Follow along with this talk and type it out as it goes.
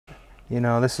You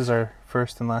know, this is our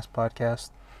first and last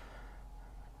podcast.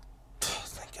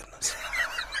 Thank goodness.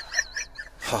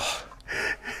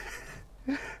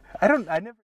 I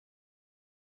never...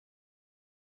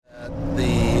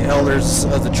 The elders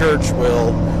of the church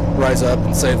will rise up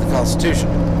and save the Constitution.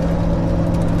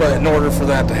 But in order for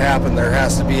that to happen, there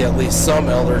has to be at least some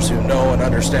elders who know and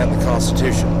understand the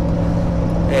Constitution.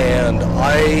 And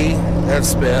I have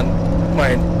spent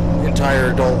my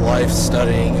entire adult life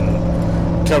studying and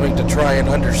coming to try and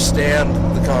understand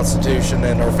the Constitution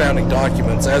and our founding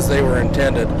documents as they were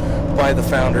intended by the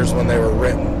founders when they were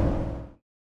written.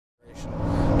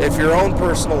 If your own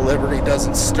personal liberty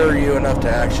doesn't stir you enough to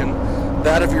action,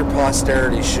 that of your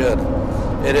posterity should.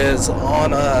 It is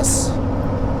on us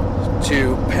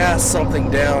to pass something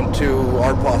down to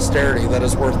our posterity that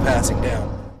is worth passing down.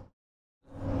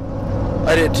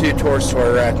 I did 2 tours to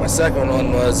Iraq. My second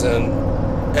one wasn't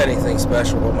anything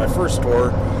special, but my first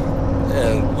tour,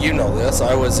 and you know this,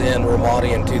 I was in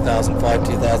Ramadi in 2005,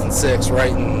 2006,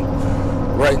 right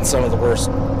in some of the worst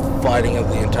fighting of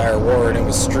the entire war, and it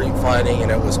was street fighting,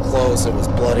 and it was close, it was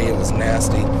bloody, it was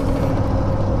nasty.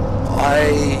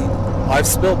 I've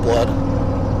spilled blood,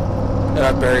 and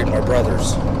I've buried my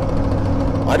brothers.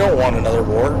 I don't want another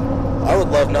war. I would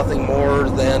love nothing more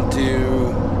than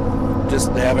to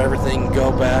just have everything go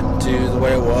back to the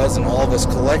way it was, and all of us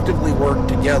collectively work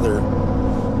together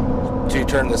to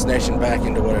turn this nation back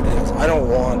into what it is. I don't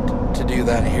want to do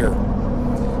that here.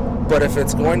 But if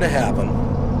it's going to happen,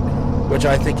 which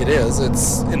I think it is,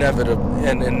 it's an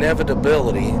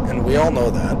inevitability, and we all know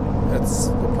that. It's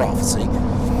a prophecy.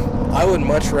 I would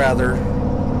much rather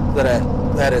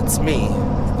that it's me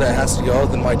that has to go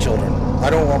than my children. I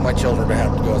don't want my children to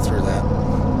have to go through that.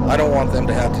 I don't want them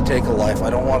to have to take a life. I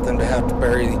don't want them to have to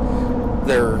bury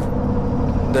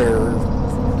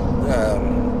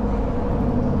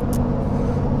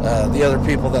the other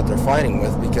people that they're fighting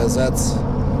with, because that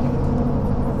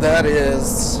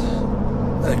is,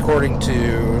 according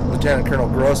to Lieutenant Colonel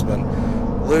Grossman,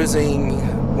 losing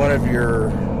one of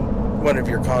your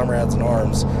comrades in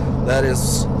arms. That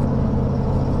is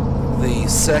the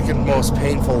second most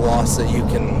painful loss that you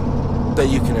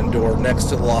can endure, next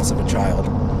to the loss of a child.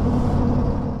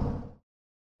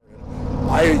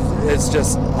 I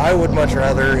would much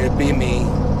rather it be me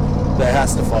that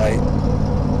has to fight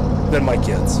than my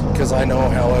kids, because I know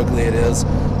how ugly it is.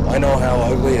 I know how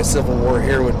ugly a civil war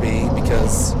here would be,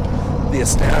 because the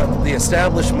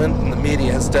establishment and the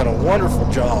media has done a wonderful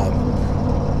job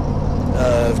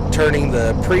of turning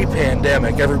the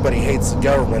pre-pandemic, everybody hates the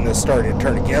government, is starting to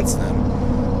turn against them,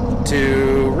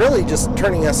 to really just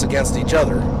turning us against each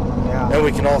other. Yeah. And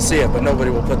we can all see it, but nobody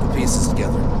will put the pieces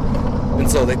together. And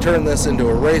so they turn this into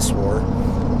a race war.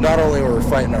 Not only are we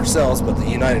fighting ourselves, but the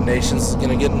United Nations is going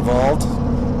to get involved,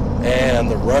 and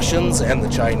the Russians and the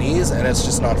Chinese, and it's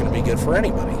just not going to be good for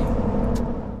anybody.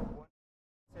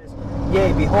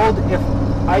 Yea, behold, if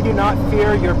I do not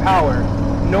fear your power,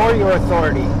 nor your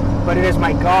authority, but it is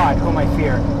my God whom I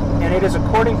fear, and it is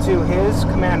according to his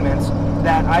commandments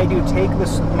that I do take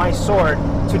my sword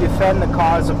to defend the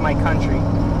cause of my country.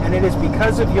 And it is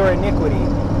because of your iniquity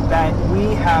that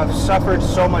we have suffered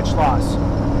so much loss.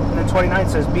 And then 29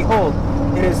 says, behold,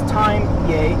 it is time,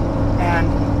 yea, and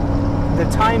the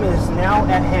time is now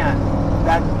at hand,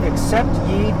 that except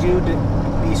ye do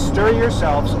bestir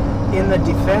yourselves in the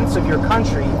defense of your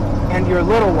country and your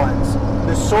little ones,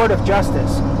 the sword of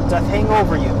justice doth hang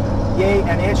over you, yea,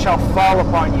 and it shall fall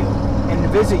upon you, and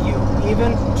visit you,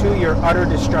 even to your utter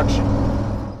destruction.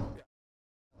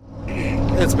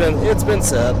 It's been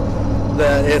said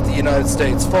that if the United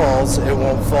States falls, it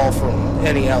won't fall from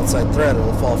any outside threat, it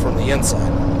will fall from the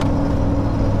inside.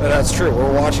 And that's true.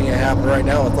 We're watching it happen right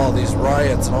now with all these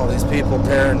riots and all these people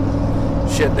tearing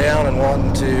shit down and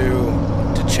wanting to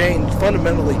change,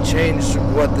 fundamentally change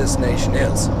what this nation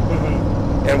is.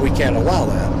 Mm-hmm. And we can't allow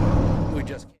that. We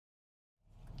just can't.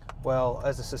 Well,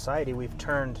 as a society, we've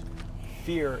turned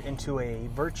fear into a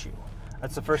virtue.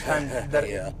 That's the first time that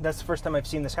Yeah. That's the first time I've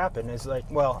seen this happen. Is like,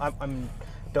 well, I'm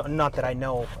not that I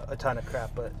know a ton of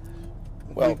crap, but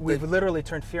we've literally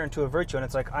turned fear into a virtue, and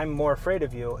it's like, I'm more afraid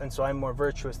of you, and so I'm more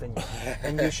virtuous than you,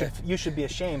 and you should be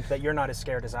ashamed that you're not as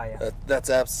scared as I am. That's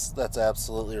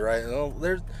absolutely right. You know,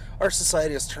 our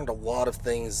society has turned a lot of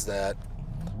things that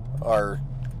are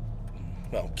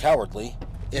cowardly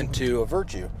into a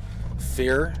virtue.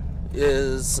 Fear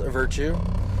is a virtue,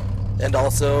 and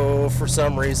also, for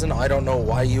some reason, I don't know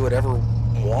why you would ever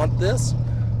want this,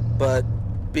 but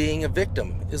being a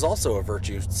victim is also a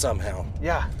virtue somehow.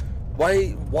 Yeah.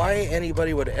 Why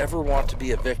anybody would ever want to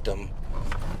be a victim,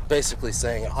 basically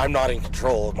saying, I'm not in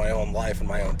control of my own life and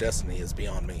my own destiny, is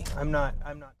beyond me. I'm not.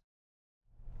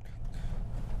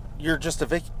 you're just a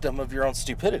victim of your own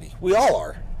stupidity. We all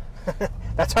are.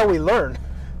 That's how we learn.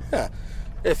 Yeah.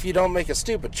 If you don't make a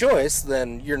stupid choice,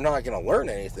 then you're not going to learn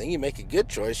anything. You make a good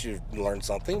choice, you learn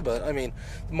something. But, I mean,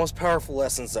 the most powerful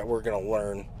lessons that we're going to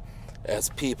learn as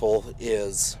people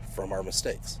is from our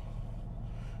mistakes.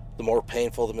 The more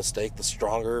painful the mistake, the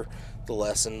stronger the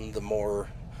lesson, the more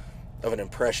of an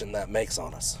impression that makes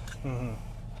on us. Mm-hmm.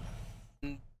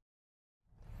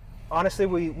 Honestly,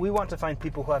 we want to find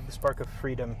people who have the spark of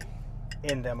freedom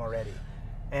in them already.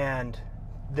 And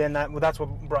then that's what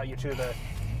brought you to the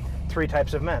 3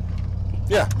 types of men.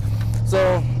 Yeah.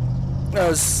 So I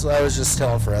was just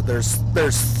telling Fred, there's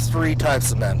 3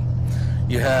 types of men.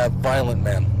 You have violent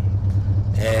men,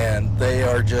 and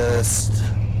they're just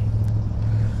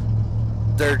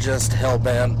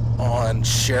hell-bent on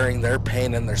sharing their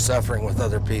pain and their suffering with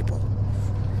other people.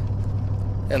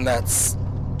 And that's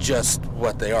just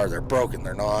what they are. They're broken.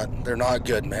 They're not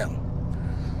good men.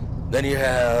 Then you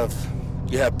have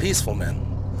peaceful men.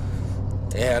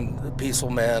 And peaceful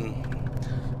men,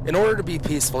 in order to be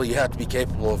peaceful, you have to be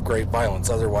capable of great violence.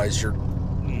 Otherwise, you're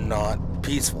not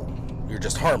peaceful. You're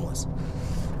just harmless.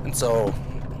 And so,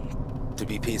 to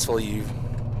be peaceful, you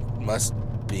must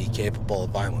be capable of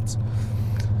violence.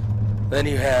 Then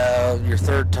you have your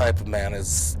 3rd type of man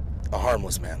is a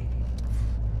harmless man.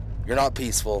 You're not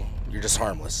peaceful. You're just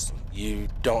harmless. You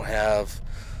don't have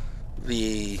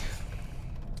the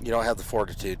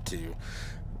fortitude to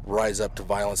rise up to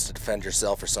violence to defend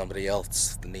yourself or somebody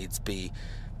else that needs be.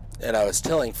 And I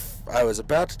was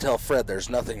about to tell Fred there's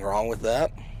nothing wrong with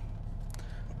that,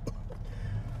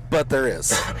 but there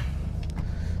is.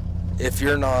 If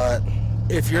you're not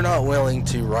willing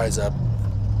to rise up,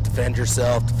 defend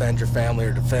yourself, defend your family,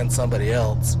 or defend somebody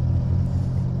else,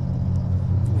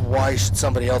 why should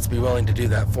somebody else be willing to do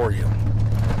that for you?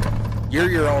 You're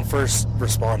your own first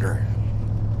responder.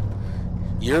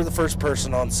 You're the first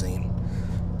person on scene.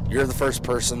 You're the first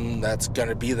person that's going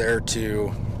to be there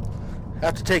to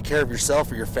have to take care of yourself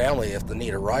or your family if the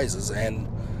need arises, and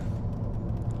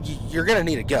you're going to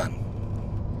need a gun.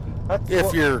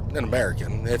 If you're an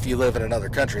American. If you live in another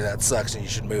country, that sucks and you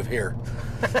should move here.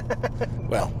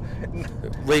 Well,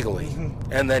 legally.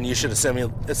 And then you should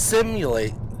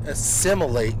assimilate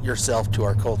yourself to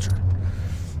our culture.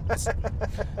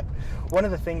 One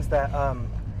of the things that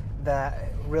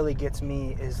really gets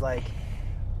me is, like,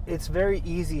 it's very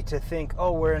easy to think,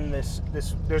 oh, we're in this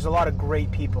there's a lot of great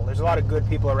people, there's a lot of good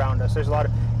people around us,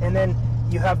 and then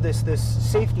you have this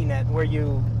safety net where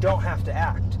you don't have to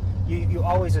act. You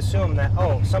always assume that,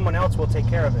 oh, someone else will take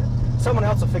care of it, someone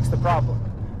else will fix the problem.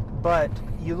 But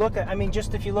you look at,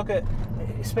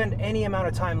 spend any amount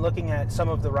of time looking at some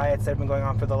of the riots that have been going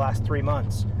on for the last 3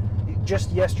 months.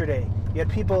 Just yesterday, you had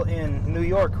people in New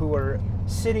York who were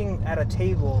sitting at a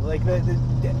table, like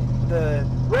the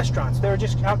restaurants. They were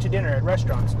just out to dinner at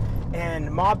restaurants, and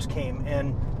mobs came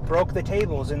and broke the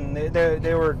tables, and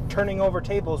they were turning over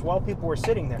tables while people were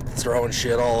sitting there, throwing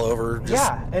shit all over.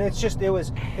 Yeah, and it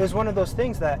was one of those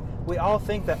things that we all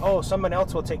think that, oh, someone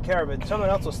else will take care of it, someone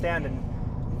else will stand, and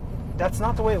that's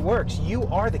not the way it works. You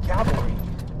are the cavalry.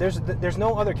 There's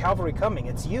no other cavalry coming.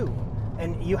 It's you,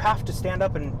 and you have to stand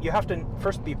up, and you have to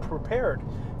first be prepared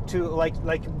to, like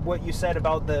what you said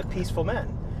about the peaceful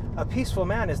men. A peaceful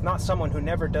man is not someone who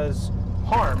never does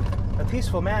harm. A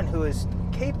peaceful man who is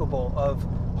capable of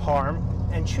harm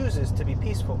and chooses to be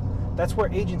peaceful. That's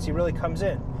where agency really comes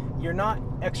in. You're not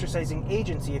exercising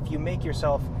agency if you make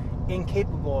yourself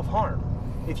incapable of harm.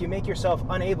 If you make yourself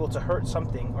unable to hurt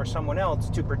something or someone else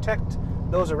to protect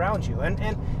those around you. And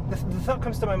the thought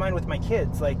comes to my mind with my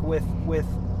kids, like with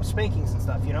spankings and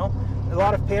stuff, A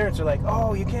lot of parents are like,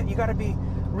 oh, you gotta be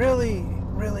really,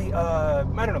 I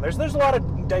don't know, there's a lot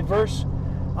of diverse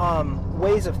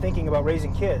ways of thinking about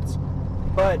raising kids.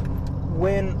 But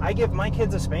when I give my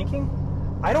kids a spanking,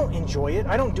 I don't enjoy it.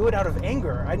 I don't do it out of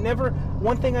anger.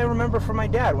 One thing I remember from my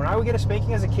dad, when I would get a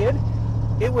spanking as a kid,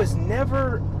 it was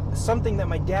never something that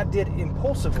my dad did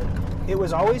impulsively. It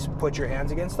was always, put your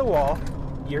hands against the wall,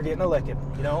 you're getting a licking,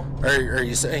 Are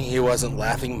you saying he wasn't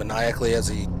laughing maniacally as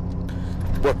he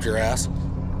whooped your ass?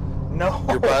 No.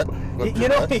 Your butt?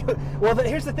 Well,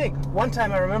 here's the thing. One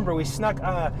time I remember we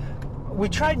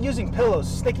tried using pillows,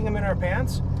 sticking them in our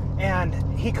pants, and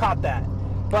he caught that.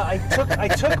 But I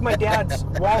took my dad's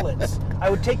wallets.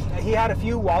 He had a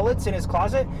few wallets in his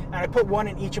closet, and I put one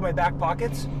in each of my back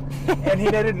pockets, and he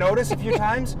didn't notice a few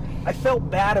times. I felt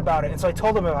bad about it, and so I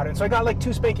told him about it. And so I got like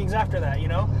 2 spankings after that,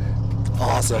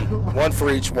 Awesome. One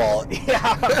for each wallet.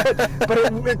 Yeah, but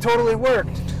it totally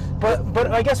worked.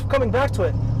 But I guess coming back to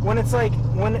it, when it's like,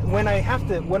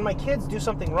 when my kids do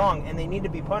something wrong and they need to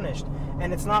be punished,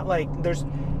 and it's not like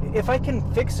if I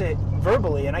can fix it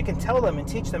verbally, and I can tell them and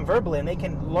teach them verbally, and they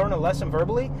can learn a lesson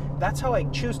verbally, that's how I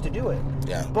choose to do it.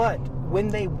 Yeah. But when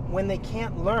they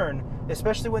can't learn,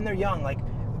 especially when they're young, like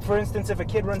for instance, if a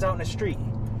kid runs out in the street,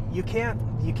 you can't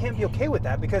be okay with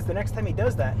that, because the next time he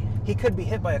does that, he could be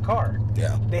hit by a car.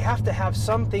 Yeah. They have to have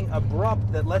something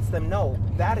abrupt that lets them know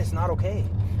that is not okay.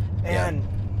 And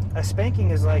a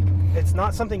spanking is like, it's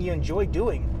not something you enjoy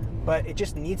doing, but it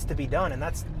just needs to be done. And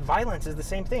that's, violence is the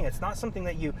same thing. It's not something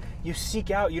that you seek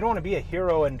out. You don't want to be a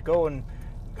hero and go and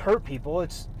hurt people.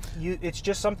 It's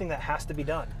just something that has to be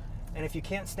done. And if you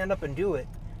can't stand up and do it,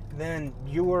 then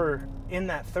you're in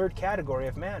that third category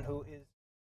of man who is.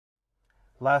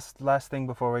 Last thing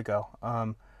before we go,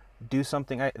 do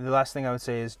something. The last thing I would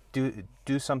say is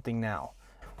do something now,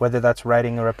 whether that's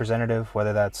writing a representative,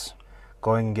 whether that's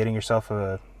going and getting yourself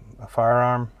a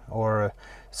firearm, or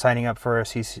signing up for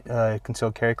a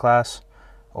concealed carry class,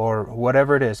 or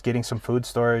whatever it is, getting some food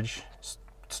storage,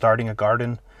 starting a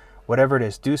garden, whatever it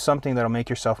is. Do something that'll make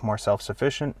yourself more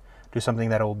self-sufficient. Do something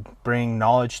that'll bring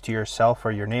knowledge to yourself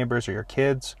or your neighbors or your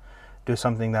kids. Do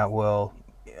something that will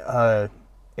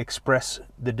express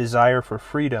the desire for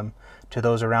freedom to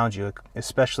those around you,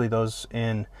 especially those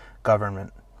in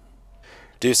government.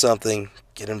 Do something,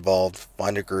 get involved,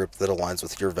 find a group that aligns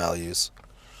with your values.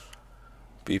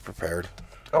 Be prepared.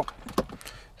 Oh.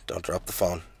 Don't drop the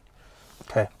phone.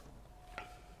 Okay.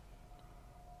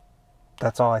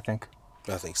 That's all I think.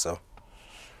 I think so.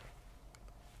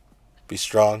 Be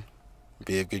strong.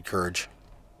 Be of good courage.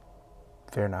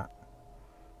 Fear not.